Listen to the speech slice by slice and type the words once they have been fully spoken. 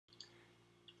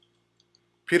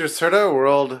Peter Surda,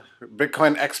 world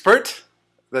Bitcoin expert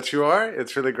that you are.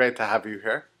 It's really great to have you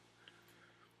here.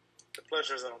 The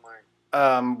pleasure's all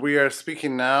mine. We are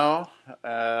speaking now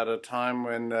at a time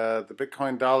when the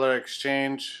Bitcoin dollar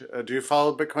exchange. Do you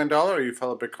follow Bitcoin dollar or you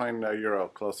follow Bitcoin euro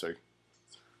closely?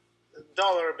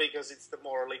 Dollar because it's the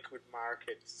more liquid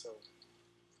market. So,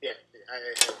 yeah, I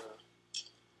have.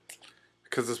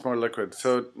 Because it's more liquid.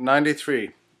 So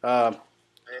 93. I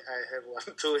have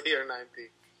one too here,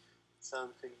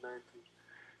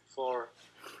 94.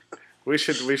 We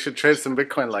should trade some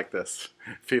Bitcoin like this,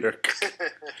 Peter.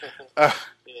 Uh,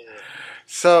 Yeah.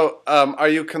 so, are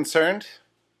you concerned?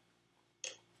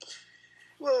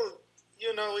 Well,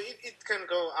 it can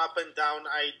go up and down.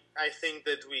 I think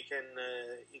that we can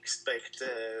expect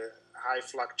high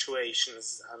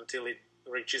fluctuations until it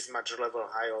reaches much level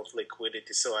high of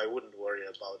liquidity. So I wouldn't worry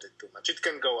about it too much. It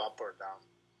can go up or down.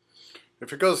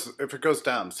 If it goes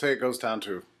down, say it goes down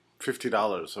to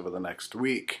 $50 over the next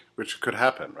week, which could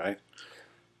happen, right?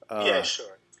 Yeah,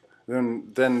 sure.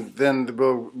 Then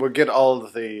we'll get all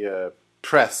of the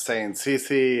press saying,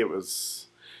 "CC,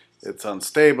 it's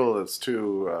unstable, it's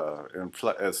too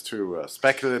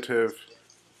speculative."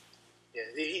 Yeah,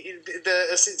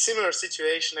 a similar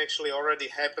situation actually already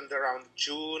happened around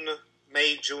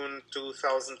May, June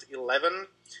 2011.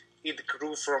 It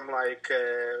grew from like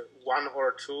 $1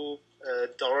 or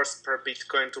 $2 per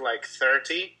Bitcoin to like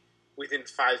 30 within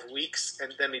 5 weeks,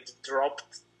 and then it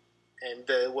dropped and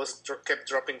kept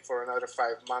dropping for another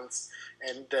 5 months.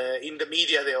 And in the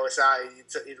media, they always say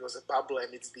it was a bubble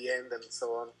and it's the end and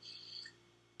so on.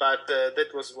 But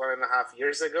that was 1.5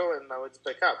 years ago, and now it's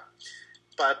back up.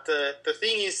 But the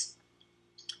thing is,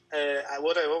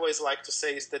 what I always like to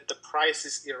say is that the price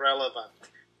is irrelevant.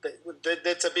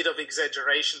 That's a bit of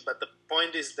exaggeration, but the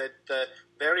point is that the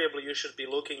variable you should be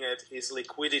looking at is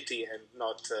liquidity and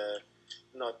not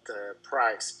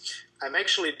price. I'm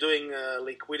actually doing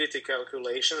liquidity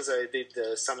calculations. I did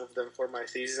some of them for my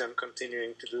thesis. I'm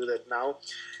continuing to do that now.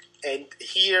 And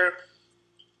here,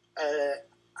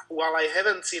 while I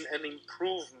haven't seen an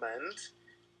improvement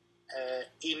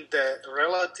in the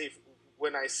relative,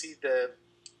 when I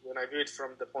view it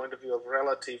from the point of view of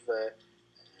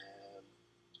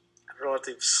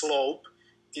relative slope,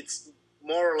 it's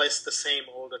more or less the same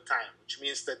all the time, which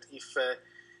means that if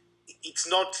it's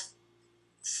not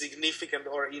significant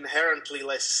or inherently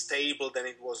less stable than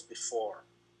it was before.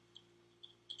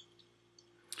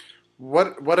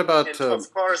 What about? And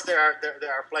of course, there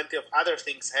are plenty of other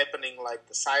things happening, like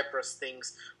the Cyprus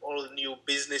things, all the new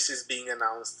businesses being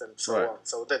announced, and so on.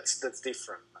 So that's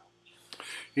different now.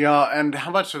 Yeah, and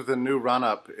how much of the new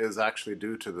run-up is actually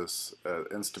due to this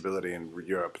instability in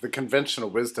Europe? The conventional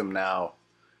wisdom now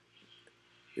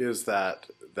is that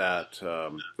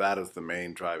is the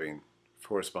main driving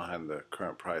force behind the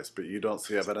current price, but you don't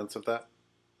see evidence of that?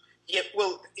 Yeah,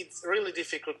 well, it's really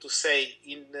difficult to say.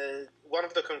 One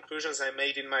of the conclusions I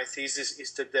made in my thesis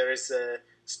is that there is a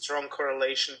strong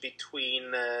correlation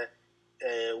between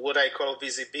what I call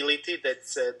visibility,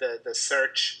 that's the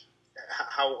search,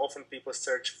 how often people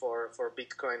search for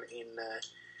Bitcoin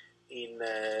in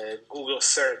Google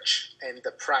search, and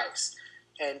the price.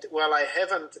 And while I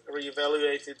haven't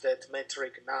reevaluated that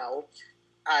metric now,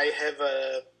 I have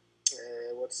a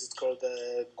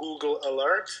Google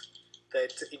alert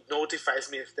that it notifies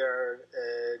me if there are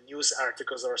news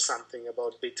articles or something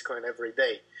about Bitcoin every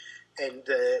day. And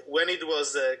when it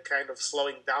was kind of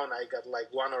slowing down, I got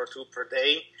like 1 or 2 per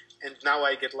day, and now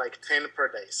I get like 10 per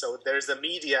day. So there's a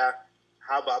media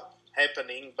hubbub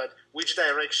happening, but which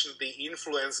direction the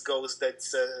influence goes,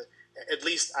 that's at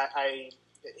least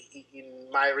in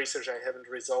my research, I haven't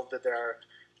resolved that. There are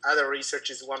other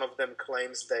researches. One of them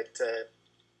claims that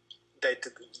that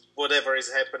whatever is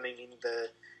happening in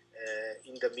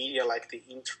the media, like the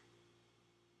internet,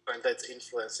 and that's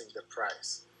influencing the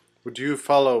price. Would you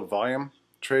follow volume,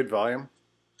 trade volume?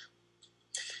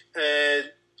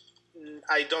 I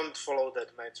don't follow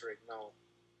that metric, no.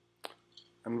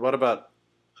 And what about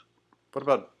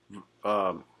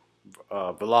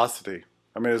velocity?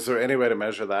 I mean, is there any way to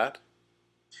measure that?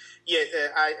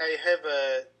 Yeah, I have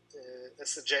a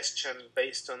suggestion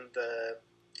based on the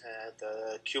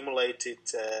accumulated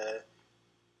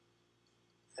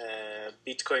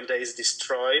Bitcoin days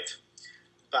destroyed,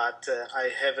 but I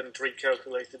haven't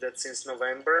recalculated that since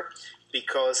November,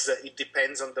 because it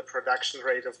depends on the production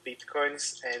rate of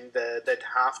Bitcoins, and that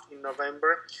halved in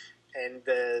November. And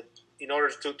in order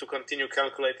to continue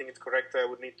calculating it correctly, I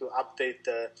would need to update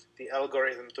the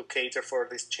algorithm to cater for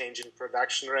this change in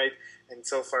production rate. And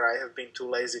so far, I have been too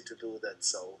lazy to do that.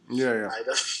 So yeah.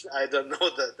 I don't know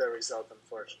the result,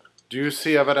 unfortunately. Do you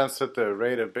see evidence that the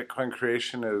rate of Bitcoin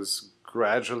creation is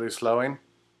gradually slowing?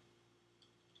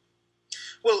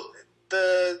 Well,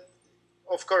 the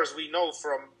of course we know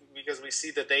from because we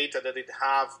see the data that it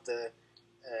halved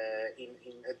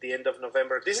at the end of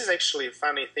November. This is actually a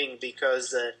funny thing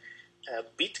because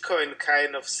Bitcoin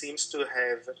kind of seems to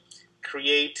have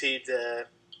created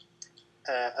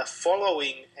a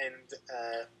following and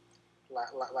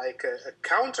like a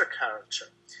counterculture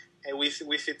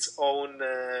with its own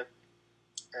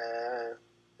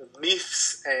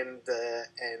myths and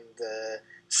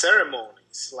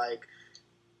ceremonies. Like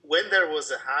when there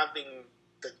was a halving,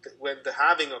 when the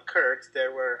halving occurred,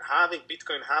 there were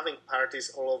Bitcoin halving parties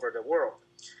all over the world.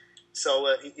 So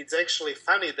it's actually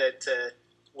funny that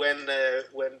when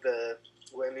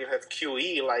you have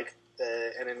QE, like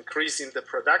an increase in the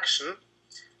production,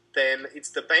 then it's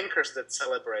the bankers that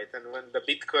celebrate, and when the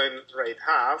Bitcoin rate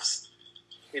halves,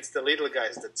 it's the little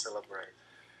guys that celebrate.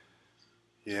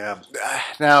 Yeah.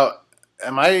 Now,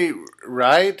 am I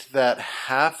right that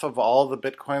half of all the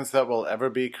Bitcoins that will ever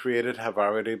be created have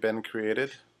already been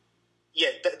created?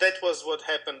 Yeah, that was what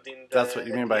happened in That's what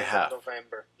you mean by half.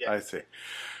 November. Yeah. I see.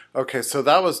 Okay, so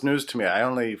that was news to me. I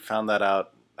only found that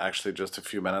out actually just a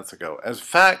few minutes ago. In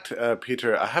fact,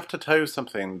 Peter, I have to tell you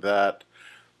something that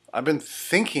I've been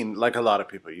thinking, like a lot of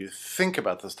people, you think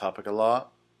about this topic a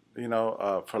lot,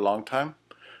 for a long time,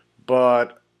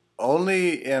 but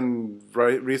only in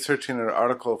researching an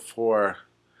article for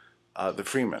the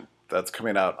Freeman that's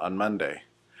coming out on Monday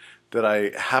did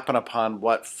I happen upon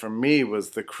what for me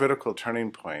was the critical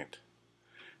turning point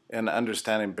in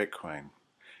understanding Bitcoin.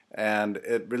 And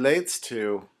it relates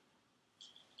to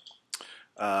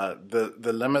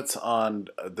the limits on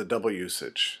the double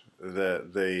usage,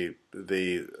 the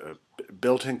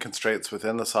built-in constraints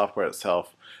within the software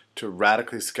itself to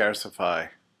radically scarcify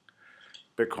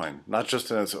Bitcoin, not just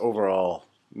in its overall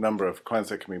number of coins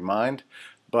that can be mined,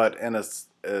 but in a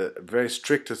very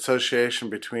strict association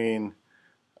between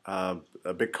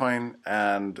Bitcoin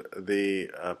and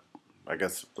I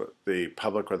guess the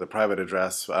public or the private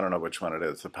address. I don't know which one it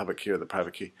is, the public key or the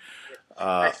private key.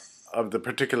 Of the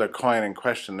particular coin in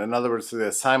question. In other words, the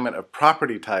assignment of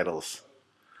property titles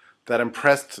that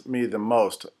impressed me the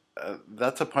most.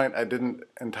 That's a point I didn't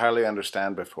entirely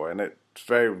understand before, and it's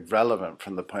very relevant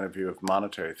from the point of view of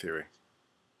monetary theory.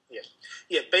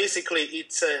 Yeah. Basically,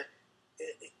 it's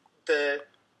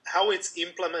how it's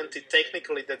implemented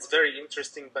technically. That's very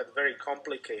interesting, but very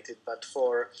complicated. But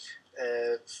for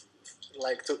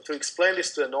to explain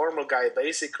this to a normal guy,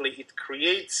 basically, it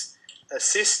creates a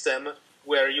system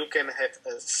where you can have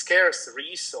a scarce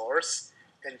resource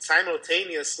and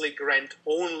simultaneously grant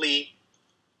only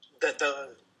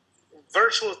the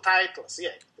virtual titles.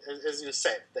 Yeah, as you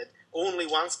said, that only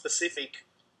one specific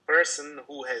person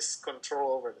who has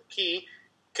control over the key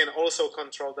can also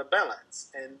control the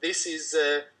balance. And this is,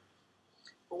 it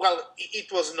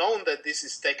was known that this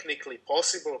is technically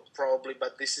possible, probably,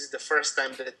 but this is the first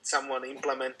time that someone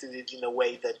implemented it in a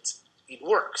way that it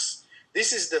works.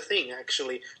 This is the thing,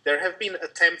 actually. There have been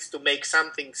attempts to make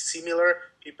something similar.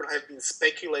 People have been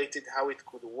speculated how it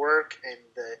could work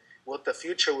and what the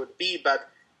future would be, but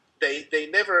they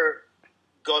never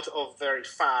got off very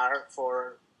far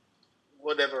for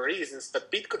whatever reasons.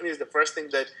 But Bitcoin is the first thing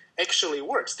that actually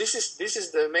works. This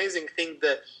is the amazing thing,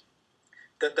 that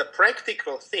the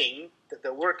practical thing,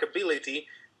 the workability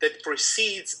that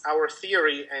precedes our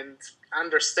theory and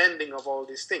understanding of all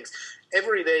these things.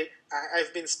 Every day,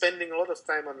 I've been spending a lot of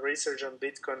time on research on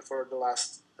Bitcoin for the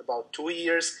last about 2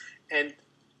 years, and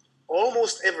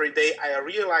almost every day I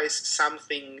realize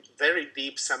something very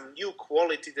deep, some new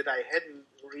quality that I hadn't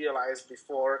realized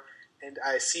before, and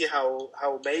I see how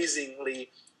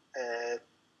amazingly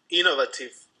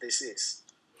innovative this is.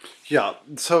 Yeah,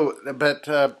 so, but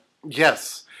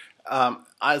yes,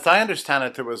 as I understand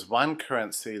it, there was one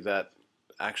currency that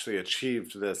actually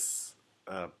achieved this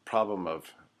problem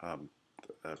of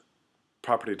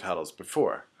property titles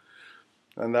before,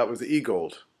 and that was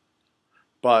e-gold.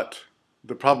 But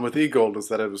the problem with e-gold is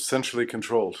that it was centrally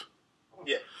controlled.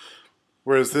 Yeah.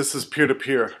 Whereas this is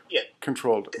peer-to-peer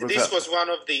controlled. This was one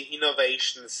of the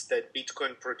innovations that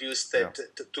Bitcoin produced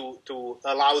to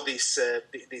allow this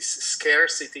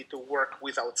scarcity to work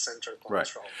without central control.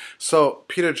 Right. So,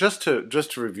 Peter, just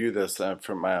to review this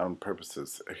for my own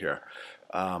purposes here,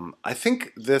 I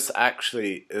think this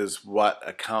actually is what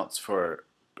accounts for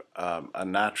a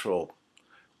natural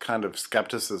kind of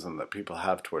skepticism that people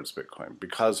have towards Bitcoin.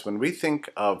 Because when we think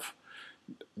of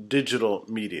digital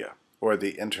media or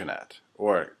the internet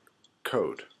or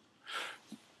code,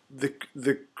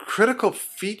 the critical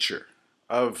feature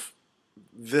of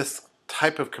this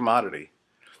type of commodity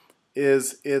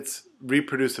is its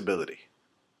reproducibility.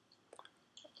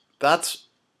 That's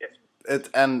Yeah. it,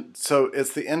 and so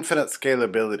it's the infinite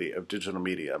scalability of digital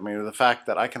media. I mean, the fact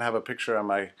that I can have a picture on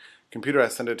my computer, I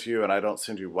send it to you, and I don't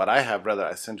send you what I have. Rather,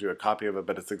 I send you a copy of it,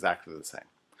 but it's exactly the same.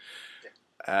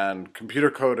 And computer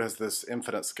code has this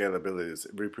infinite scalability, this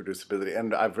reproducibility,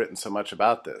 and I've written so much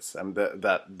about this, and and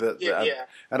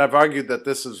I've argued that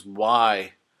this is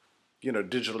why,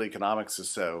 digital economics is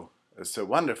so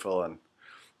wonderful and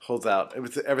holds out.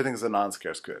 Everything's a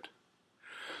non-scarce good,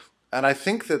 and I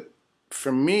think that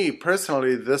for me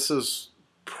personally, this is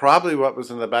probably what was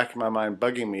in the back of my mind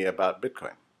bugging me about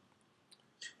Bitcoin.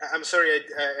 I'm sorry,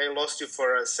 I lost you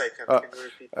for a second. Can you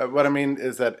repeat? What I mean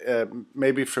is that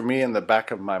maybe for me in the back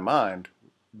of my mind,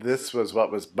 this was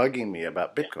what was bugging me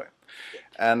about Bitcoin.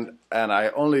 And I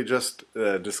only just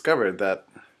discovered that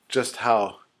just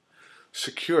how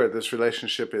secure this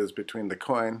relationship is between the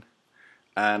coin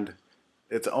and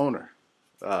its owner.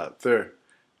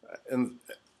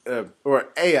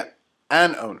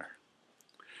 An owner.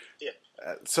 Yeah.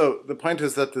 So the point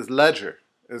is that this ledger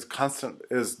is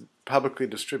publicly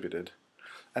distributed,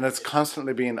 and it's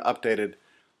constantly being updated.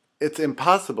 It's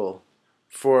impossible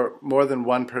for more than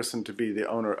one person to be the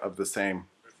owner of the same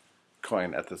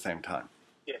coin at the same time.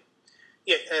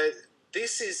 Yeah.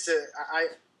 This is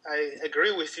I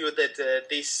agree with you that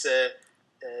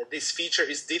this feature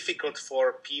is difficult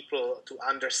for people to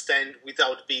understand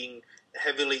without being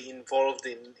heavily involved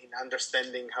in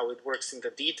understanding how it works in the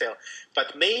detail.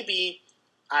 But maybe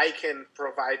I can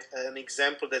provide an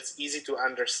example that's easy to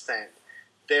understand.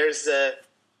 There's a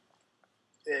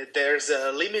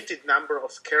limited number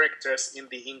of characters in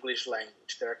the English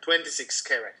language. There are 26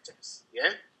 characters.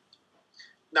 Yeah.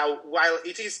 Now, while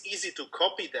it is easy to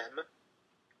copy them,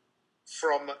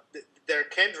 there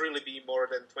can't really be more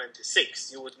than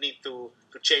 26. You would need to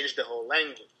change the whole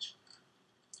language.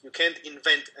 You can't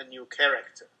invent a new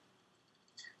character.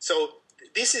 So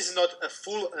this is not a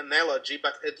full analogy,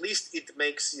 but at least it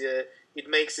makes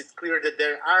it clear that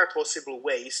there are possible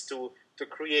ways to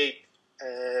create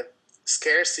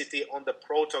scarcity on the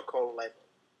protocol level.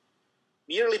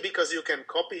 Merely because you can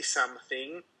copy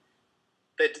something,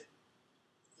 that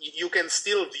you can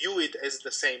still view it as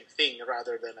the same thing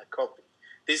rather than a copy.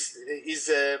 This is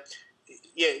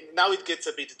now it gets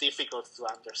a bit difficult to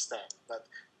understand, but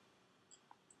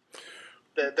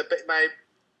my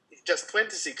just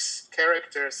 26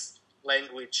 characters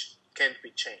language can't be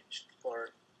changed, or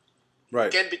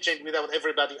right. Can't be changed without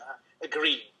everybody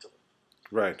agreeing to it.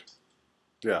 Right.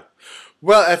 Yeah.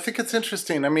 Well, I think it's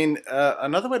interesting. I mean,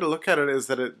 another way to look at it is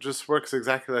that it just works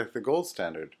exactly like the gold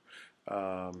standard.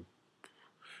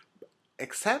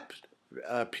 Except,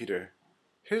 Peter,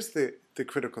 here's the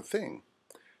critical thing.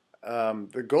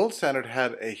 The gold standard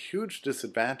had a huge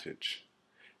disadvantage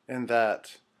in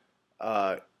that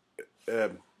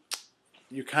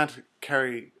you can't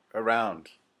carry around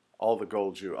all the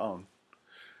gold you own.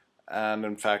 And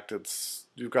in fact,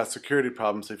 you've got security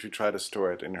problems if you try to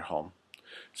store it in your home.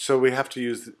 So we have to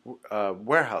use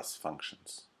warehouse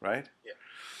functions, right? Yeah.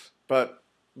 But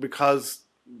because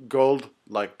gold,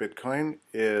 like Bitcoin,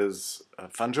 is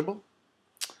fungible,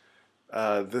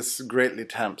 this greatly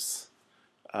tempts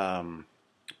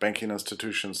banking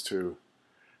institutions to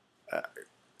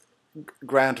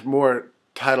grant more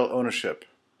title ownership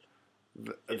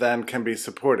than can be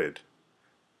supported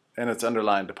in its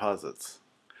underlying deposits.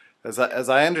 As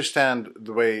I understand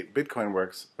the way Bitcoin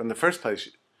works, in the first place,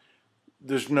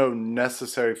 there's no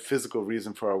necessary physical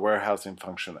reason for a warehousing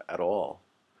function at all.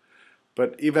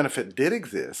 But even if it did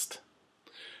exist,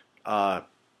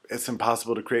 it's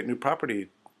impossible to create new property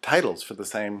titles for the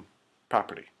same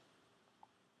property.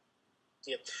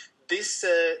 Yeah, this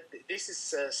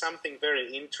is something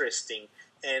very interesting,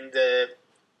 and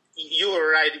you are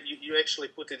right. You actually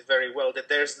put it very well, that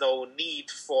there's no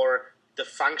need for the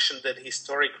function that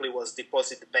historically was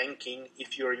deposit banking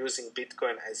if you're using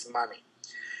Bitcoin as money.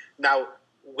 Now,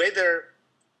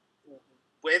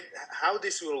 how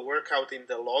this will work out in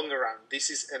the long run, this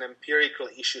is an empirical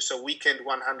issue, so we can't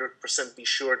 100% be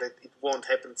sure that it won't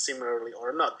happen similarly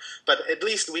or not. But at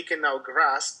least we can now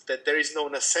grasp that there is no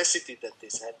necessity that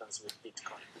this happens with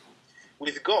Bitcoin.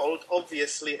 With gold,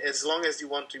 obviously, as long as you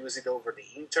want to use it over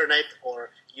the internet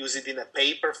or use it in a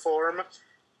paper form,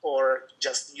 or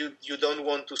just you don't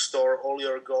want to store all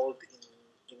your gold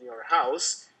in your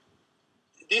house,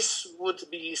 this would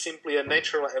be simply a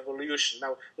natural evolution.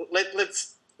 Now,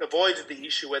 let's avoid the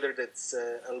issue whether that's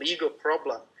a legal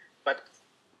problem, but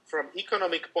from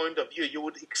economic point of view, you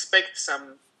would expect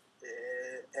some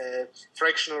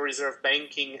fractional reserve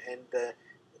banking and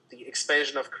the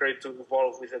expansion of credit to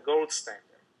evolve with a gold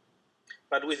standard.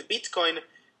 But with Bitcoin,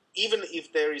 even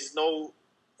if there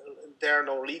are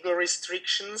no legal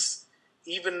restrictions,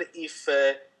 even if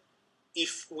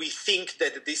we think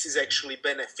that this is actually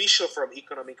beneficial from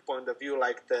economic point of view,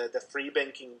 like the free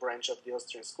banking branch of the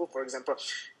Austrian school, for example,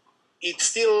 it's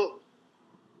still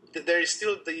there is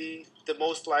still the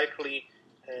most likely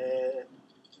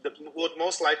what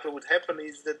most likely would happen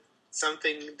is that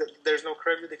there's no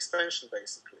credit expansion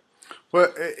basically.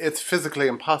 Well, it's physically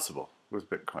impossible with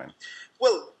Bitcoin.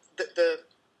 Well,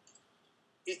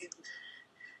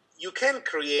 you can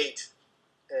create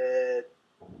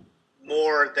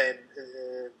more than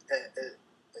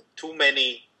too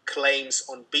many claims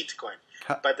on Bitcoin.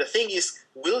 But the thing is,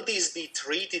 will these be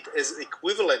treated as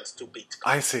equivalent to Bitcoin?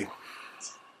 I see.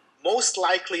 Most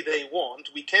likely they won't.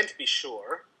 We can't be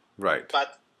sure. Right.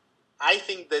 But I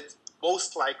think that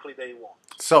most likely they won't.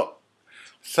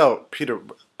 So Peter,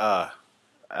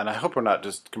 and I hope we're not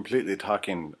just completely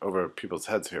talking over people's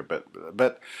heads here, but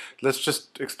let's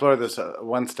just explore this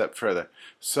one step further.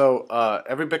 So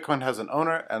every Bitcoin has an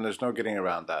owner, and there's no getting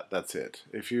around that. That's it.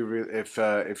 If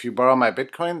you borrow my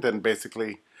Bitcoin, then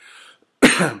basically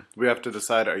we have to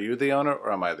decide: are you the owner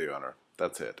or am I the owner?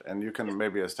 That's it. And you can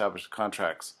maybe establish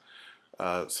contracts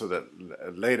so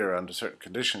that later, under certain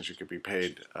conditions, you could be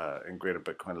paid in greater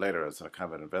Bitcoin later as a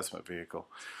kind of an investment vehicle.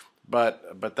 But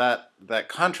that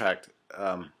contract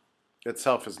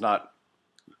itself is not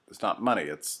money.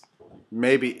 It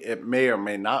may or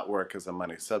may not work as a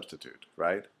money substitute,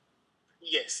 right?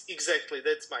 Yes, exactly.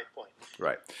 That's my point.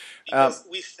 Right. Because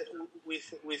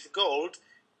with gold,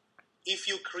 if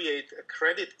you create a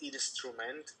credit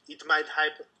instrument, it might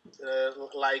happen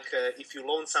if you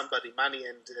loan somebody money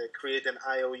and create an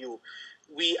IOU.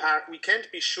 We can't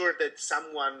be sure that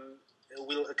someone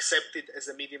will accept it as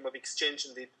a medium of exchange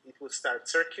and it will start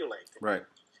circulating. Right.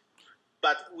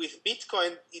 But with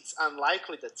Bitcoin, it's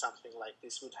unlikely that something like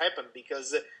this would happen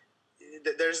because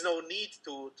there's no need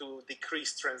to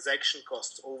decrease transaction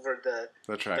costs over the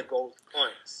gold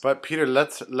coins. But Peter,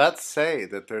 let's say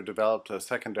that they're developed a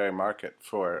secondary market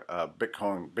for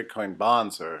Bitcoin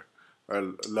bonds or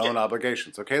loan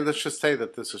obligations. Okay, let's just say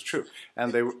that this is true,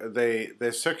 and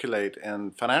they circulate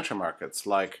in financial markets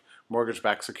like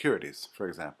mortgage-backed securities, for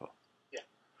example. Yeah.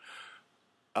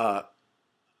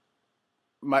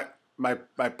 My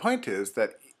point is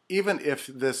that even if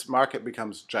this market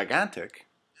becomes gigantic,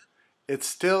 it's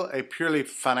still a purely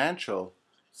financial,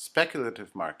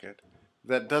 speculative market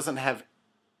that doesn't have,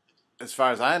 as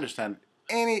far as I understand,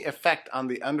 any effect on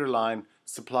the underlying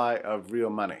supply of real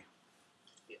money.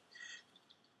 Yeah.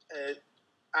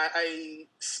 I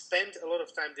spent a lot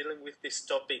of time dealing with this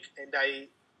topic, and I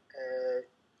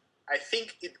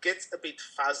think it gets a bit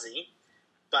fuzzy,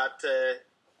 but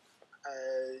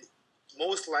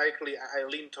most likely I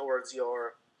lean towards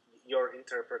your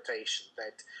interpretation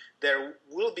that there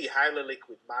will be highly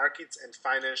liquid markets and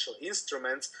financial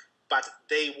instruments, but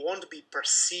they won't be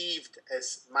perceived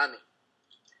as money,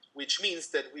 which means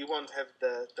that we won't have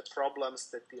the problems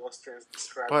that the Austrians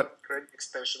describe credit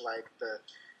expansion, like the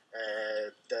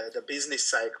business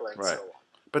cycle and so on.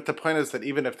 But the point is that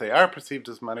even if they are perceived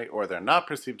as money or they're not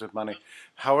perceived as money,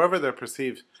 however they're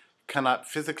perceived cannot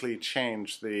physically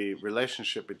change the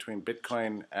relationship between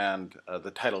Bitcoin and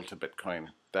the title to Bitcoin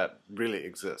that really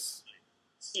exists.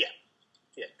 Yeah,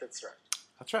 that's right.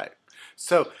 That's right.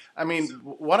 So, I mean,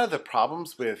 one of the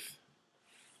problems with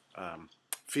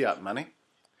fiat money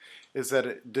is that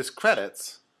it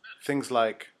discredits things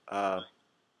like,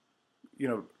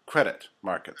 credit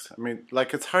markets. I mean,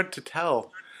 like, it's hard to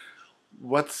tell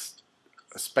what's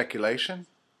speculation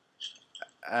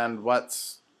and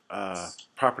what's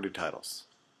property titles,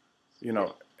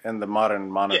 in the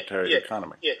modern monetary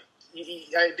economy. Yeah,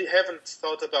 I haven't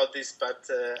thought about this, but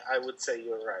I would say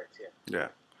you're right, Yeah.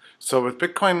 So with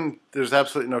Bitcoin, there's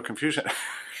absolutely no confusion.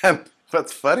 And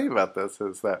what's funny about this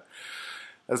is that,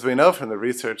 as we know from the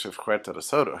research of Jesus Huerta de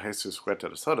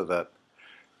Soto, that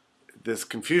this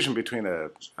confusion between a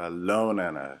loan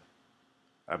and a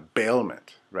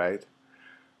bailment, right,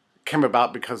 came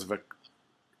about because of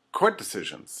court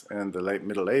decisions in the late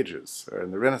Middle Ages or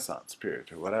in the Renaissance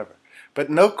period or whatever. But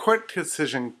no court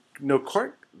decision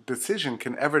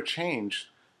can ever change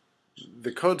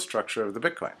the code structure of the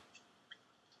Bitcoin.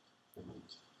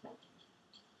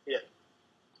 Yeah.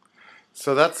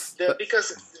 So that's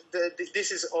because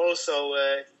this is also.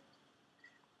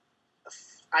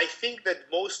 I think that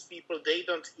most people, they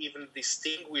don't even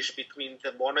distinguish between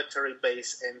the monetary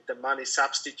base and the money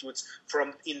substitutes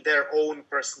in their own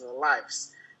personal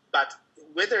lives. But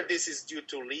whether this is due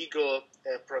to legal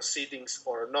proceedings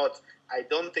or not, I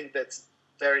don't think that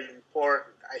very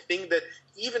important. I think that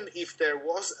even if there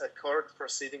was a court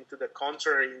proceeding to the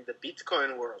contrary in the Bitcoin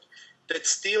world, that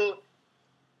still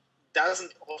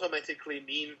doesn't automatically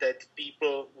mean that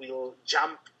people will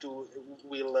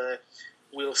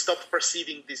will stop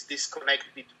perceiving this disconnect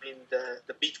between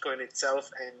the Bitcoin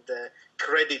itself and the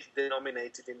credit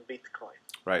denominated in Bitcoin.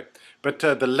 Right, but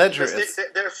the ledger is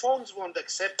their phones won't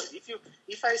accept it.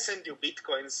 If I send you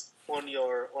Bitcoins on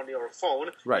your phone,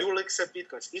 right. You will accept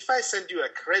Bitcoins. If I send you a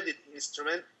credit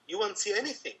instrument, you won't see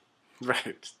anything.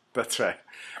 Right. That's right.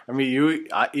 I mean,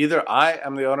 either I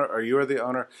am the owner or you are the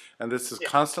owner, and this is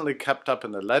constantly kept up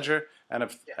in the ledger. And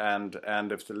if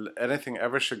if anything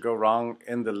ever should go wrong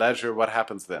in the ledger, what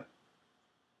happens then?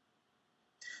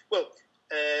 Well,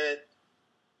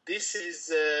 this is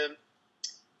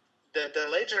the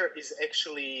ledger is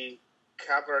actually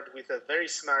covered with a very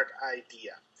smart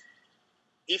idea.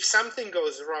 If something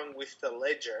goes wrong with the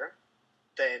ledger,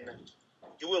 then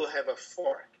you will have a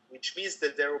fork, which means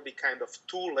that there will be kind of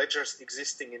two ledgers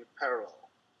existing in parallel,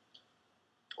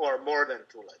 or more than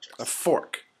two ledgers. A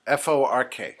fork,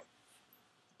 F-O-R-K.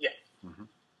 Yeah. Mm-hmm.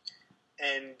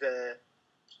 And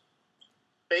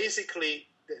basically,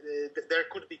 there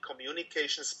could be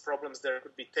communications problems, there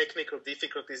could be technical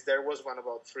difficulties. There was one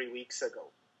about 3 weeks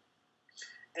ago.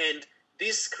 And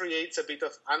this creates a bit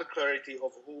of unclarity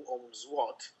of who owns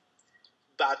what.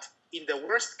 But in the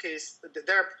worst case,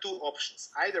 there are two options.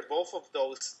 Either both of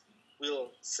those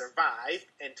will survive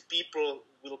and people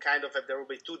will there will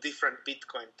be two different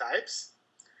Bitcoin types,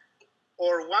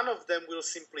 or one of them will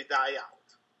simply die out.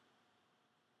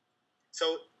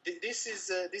 So this is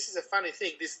a funny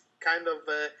thing. This kind of,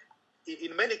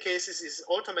 in many cases, is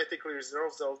automatically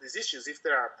resolves all these issues. If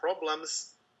there are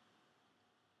problems,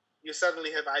 you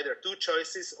suddenly have either two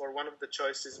choices, or one of the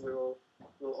choices will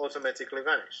automatically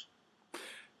vanish.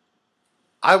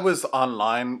 I was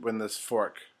online when this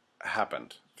fork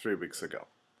happened 3 weeks ago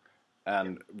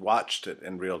and watched it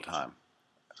in real time.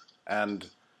 And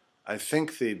I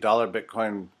think the dollar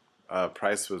Bitcoin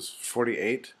price was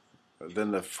 48.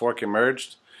 Then the fork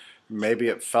emerged. Maybe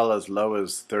it fell as low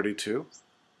as 32.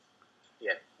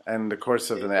 Yeah. In the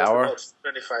course of an hour. About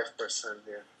 25%,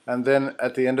 yeah. And then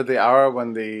at the end of the hour,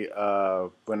 when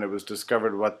it was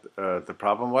discovered what the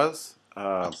problem was,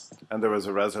 and there was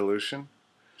a resolution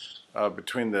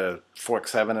between the fork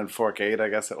 7 and fork 8, I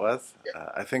guess it was. Yeah.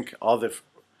 I think all the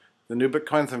new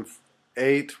Bitcoins in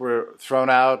 8 were thrown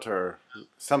out or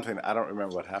something. I don't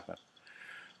remember what happened.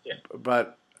 Yeah.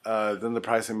 But then the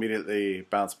price immediately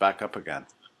bounced back up again.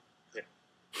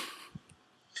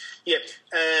 Yeah.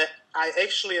 I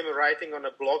actually am writing on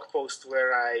a blog post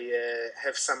where I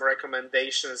have some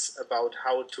recommendations about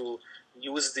how to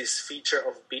use this feature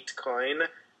of Bitcoin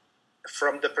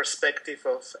from the perspective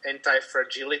of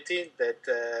anti-fragility that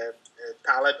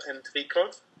Taleb and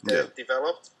Vico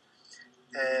developed.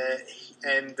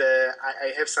 And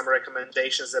I have some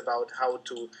recommendations about how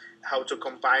to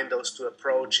combine those two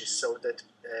approaches so that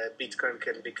Bitcoin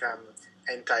can become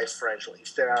anti-fragile.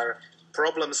 If there are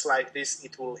problems like this,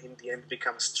 it will in the end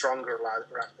become stronger rather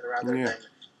than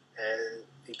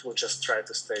it will just try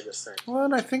to stay the same. Well,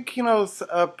 and I think,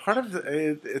 part of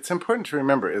it's important to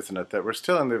remember, isn't it, that we're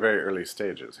still in the very early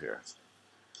stages here.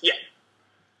 Yeah.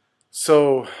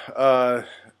 So,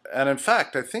 and in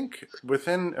fact, I think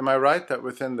am I right that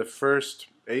within the first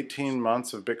 18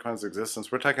 months of Bitcoin's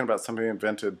existence, we're talking about something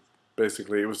invented,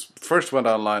 basically, first went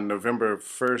online November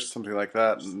 1st, something like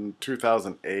that, in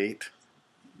 2008,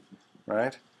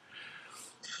 right?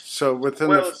 So within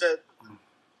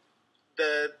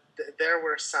there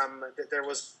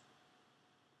was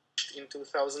in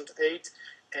 2008,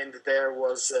 and there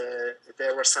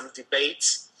were some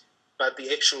debates, but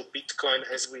the actual Bitcoin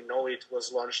as we know it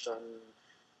was launched on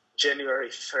January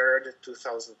 3rd,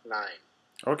 2009.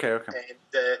 Okay. And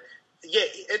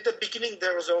at the beginning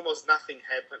there was almost nothing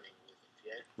happening with it.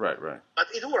 Yeah. Right. But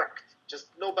it worked. Just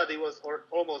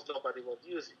almost nobody was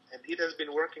using it, and it has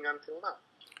been working until now.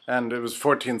 And it was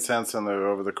 14 cents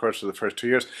over the course of the first 2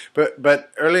 years.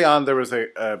 But early on there was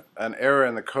an error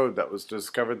in the code that was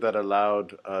discovered that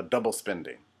allowed double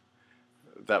spending.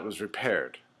 That was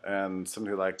repaired, and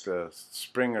something like the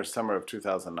spring or summer of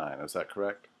 2009. Is that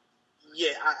correct?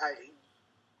 Yeah.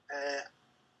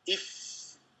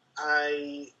 If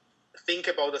I think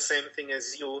about the same thing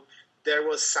as you, there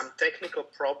was some technical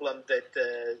problem that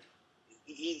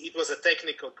it was a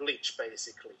technical glitch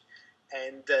basically,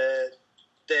 and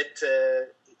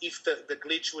if the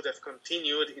glitch would have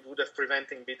continued, it would have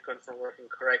prevented Bitcoin from working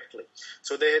correctly.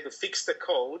 So they had to fix the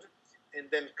code and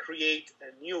then create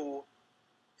a new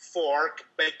fork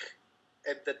back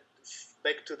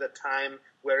to the time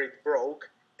where it broke,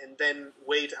 and then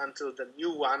wait until the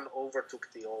new one overtook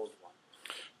the old one.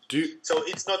 So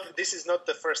this is not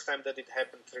the first time that it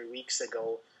happened 3 weeks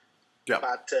ago. Yeah.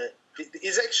 But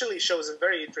it actually shows a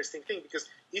very interesting thing, because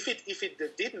if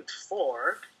it didn't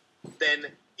fork, then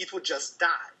it would just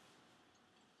die,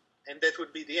 and that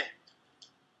would be the end.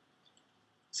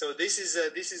 So this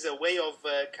is a way of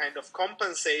kind of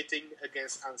compensating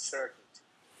against uncertainty.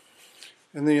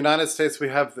 In the United States, we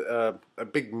have a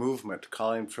big movement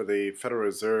calling for the Federal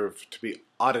Reserve to be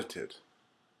audited.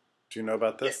 Do you know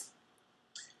about this?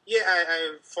 Yeah,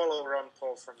 I follow Ron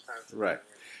Paul from time to time. Right.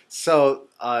 So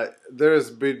there's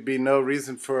be no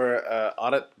reason for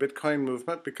audit Bitcoin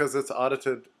movement because it's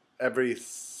audited every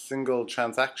single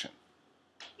transaction.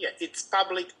 Yeah, it's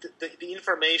public. The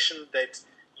information that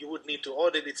you would need to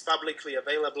audit, it's publicly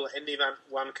available.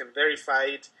 Anyone can verify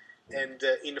it. And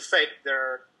in fact, there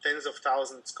are tens of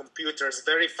thousands of computers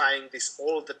verifying this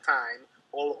all the time,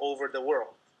 all over the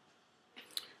world.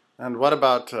 And what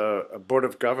about a board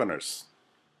of governors?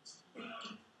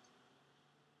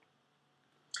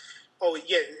 Oh,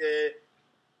 yeah.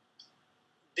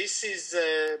 This is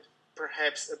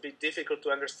perhaps a bit difficult to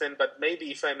understand, but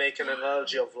maybe if I make an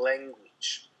analogy of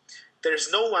language.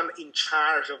 There's no one in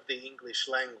charge of the English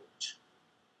language.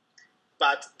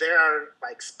 But there are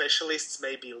like specialists,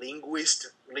 maybe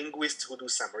linguists who do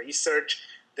some research.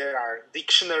 There are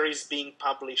dictionaries being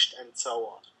published and so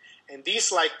on. And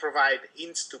these like provide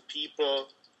hints to people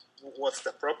what's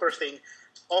the proper thing.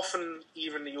 Often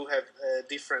even you have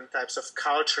different types of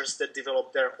cultures that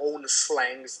develop their own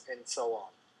slangs and so on.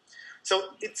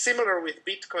 So it's similar with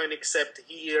Bitcoin, except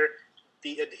here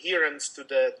the adherence to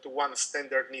one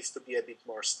standard needs to be a bit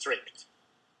more strict.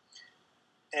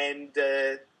 And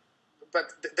but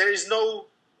there is no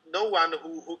one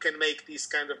who can make these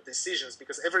kind of decisions,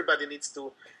 because everybody needs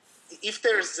to. If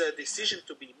there's a decision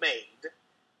to be made,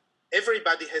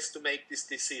 everybody has to make this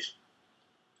decision.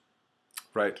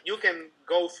 Right. You can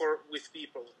go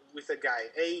with a guy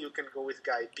A, you can go with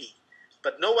guy B,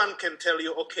 but no one can tell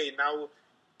you, okay, now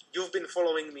you've been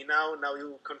following me, now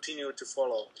you continue to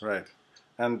follow. Right,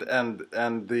 and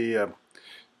the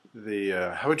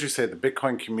how would you say, the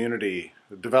Bitcoin community,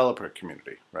 the developer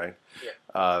community, right?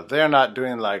 Yeah. They're not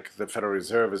doing like the Federal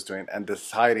Reserve is doing and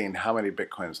deciding how many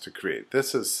Bitcoins to create.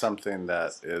 This is something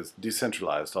that is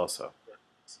decentralized also.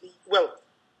 Well,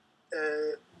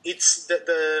 it's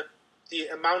the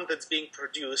amount that's being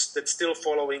produced that's still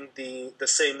following the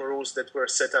same rules that were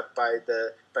set up by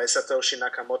Satoshi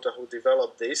Nakamoto, who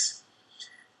developed this,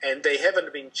 and they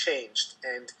haven't been changed.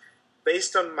 And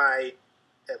based on my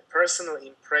personal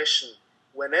impression,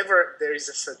 whenever there is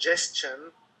a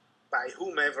suggestion by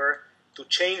whomever to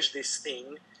change this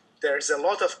thing, there's a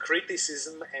lot of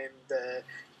criticism, and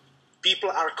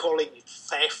people are calling it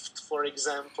theft, for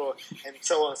example, and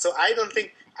so on. So I don't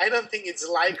think it's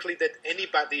likely that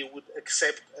anybody would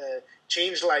accept a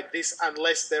change like this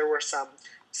unless there were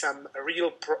some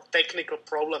real technical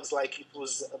problems, like it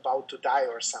was about to die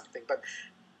or something. But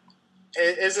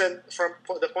from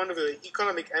the point of view of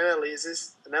economic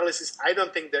analysis, I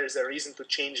don't think there's a reason to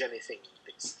change anything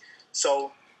in this.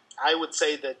 So I would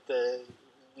say that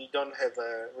we don't have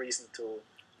a reason to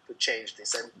change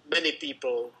this, and many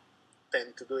people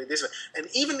tend to do it this way. And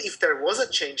even if there was a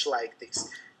change like this,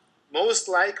 most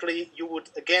likely you would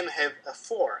again have a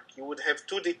fork. You would have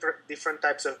two different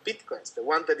types of Bitcoins, the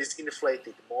one that is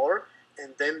inflated more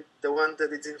and then the one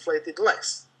that is inflated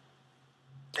less.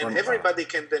 And everybody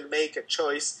can then make a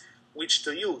choice which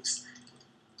to use.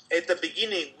 At the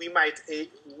beginning, we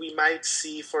might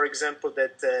see, for example,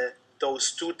 that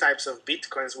those two types of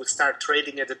Bitcoins would start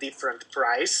trading at a different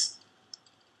price.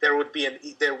 There would be an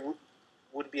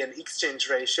exchange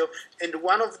ratio, and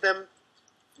one of them,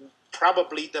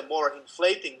 probably the more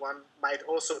inflating one, might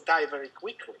also die very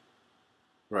quickly.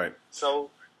 Right.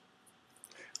 So,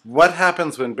 what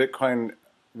happens when Bitcoin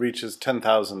reaches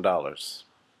 $10,000?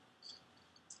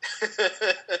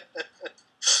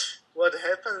 What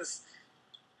happens?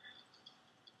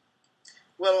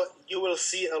 Well, you will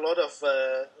see a lot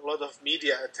of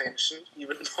media attention,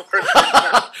 even more than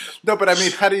now. No, but I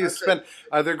mean, how do you spend?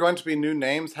 Are there going to be new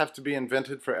names have to be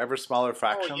invented for ever smaller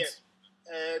fractions?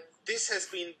 Oh, yeah. This has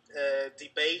been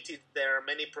debated. There are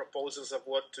many proposals of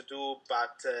what to do,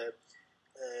 but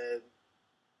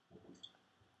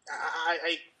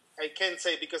I can't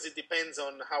say, because it depends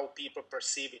on how people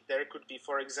perceive it. There could be,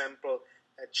 for example,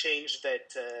 a change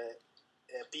that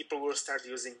people will start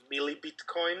using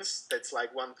millibitcoins. That's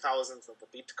like 1,000th of a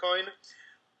Bitcoin.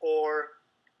 Or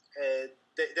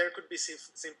there could be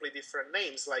simply different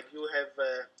names. Like you have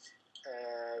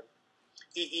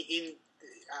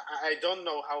I don't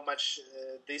know how much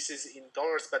this is in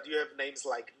dollars, but you have names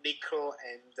like nickel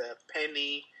and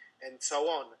penny and so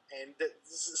on, and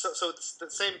so the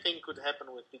same thing could happen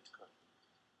with Bitcoin.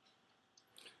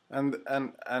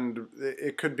 And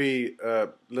it could be,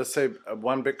 let's say,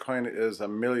 one Bitcoin is $1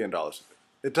 million.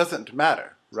 It doesn't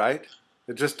matter, right?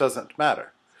 It just doesn't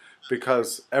matter,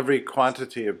 because every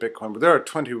quantity of Bitcoin, there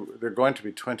are going to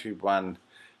be 21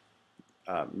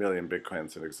 million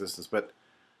Bitcoins in existence,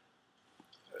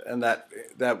 and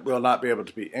that will not be able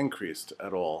to be increased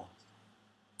at all.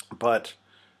 But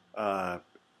uh,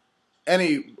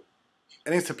 any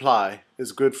supply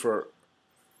is good for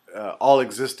all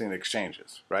existing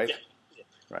exchanges, right? Yeah. Yeah.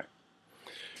 Right.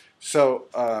 So,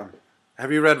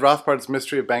 have you read Rothbard's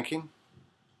Mystery of Banking?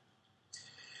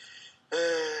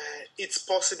 It's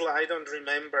possible. I don't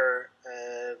remember.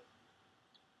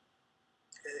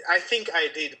 I think I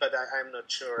did, but I'm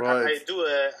not sure. Well, I do.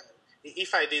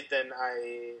 If I did, then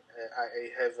I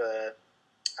have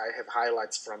I have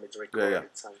highlights from it recorded.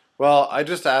 yeah. Well, I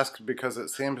just asked because it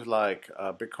seems like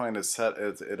Bitcoin is set.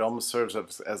 It almost serves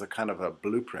as a kind of a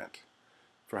blueprint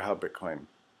for how Bitcoin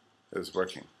is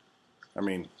working. I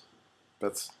mean,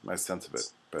 that's my sense of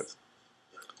it. But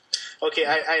okay,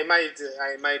 I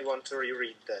might want to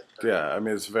reread that. yeah, I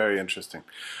mean, it's very interesting.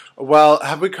 Well,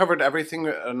 have we covered everything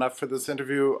enough for this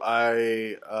interview?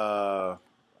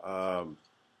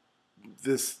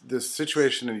 This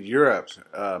situation in Europe,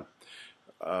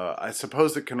 I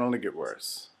suppose it can only get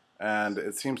worse, and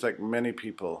it seems like many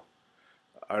people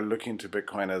are looking to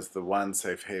Bitcoin as the one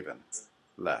safe haven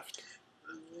left.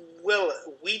 Well,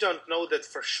 we don't know that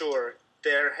for sure.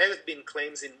 There have been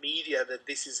claims in media that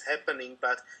this is happening,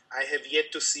 but I have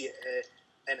yet to see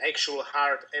an actual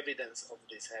hard evidence of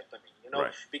this happening.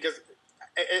 Right. Because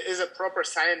as a proper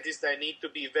scientist, I need to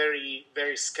be very,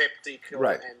 very skeptical,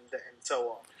 right. and so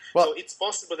on. Well, so it's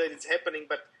possible that it's happening,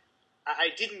 but I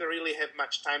didn't really have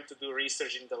much time to do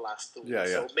research in the last 2 weeks. Yeah.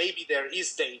 So maybe there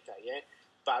is data,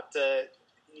 but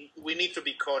we need to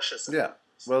be cautious. Yeah.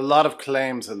 Well, a lot of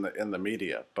claims in the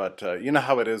media, but you know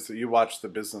how it is. You watch the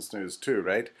business news too,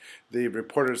 right? The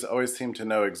reporters always seem to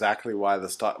know exactly why the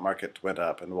stock market went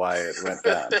up and why it went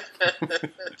down.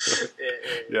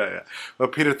 Yeah. Well,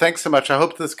 Peter, thanks so much. I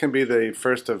hope this can be the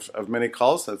first of many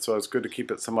calls. So it's good to keep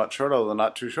it somewhat short, although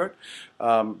not too short,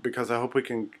 because I hope we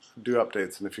can do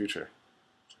updates in the future.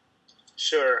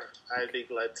 Sure, I'd be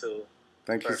glad to.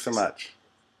 Thank you so much.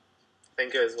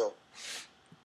 Thank you as well.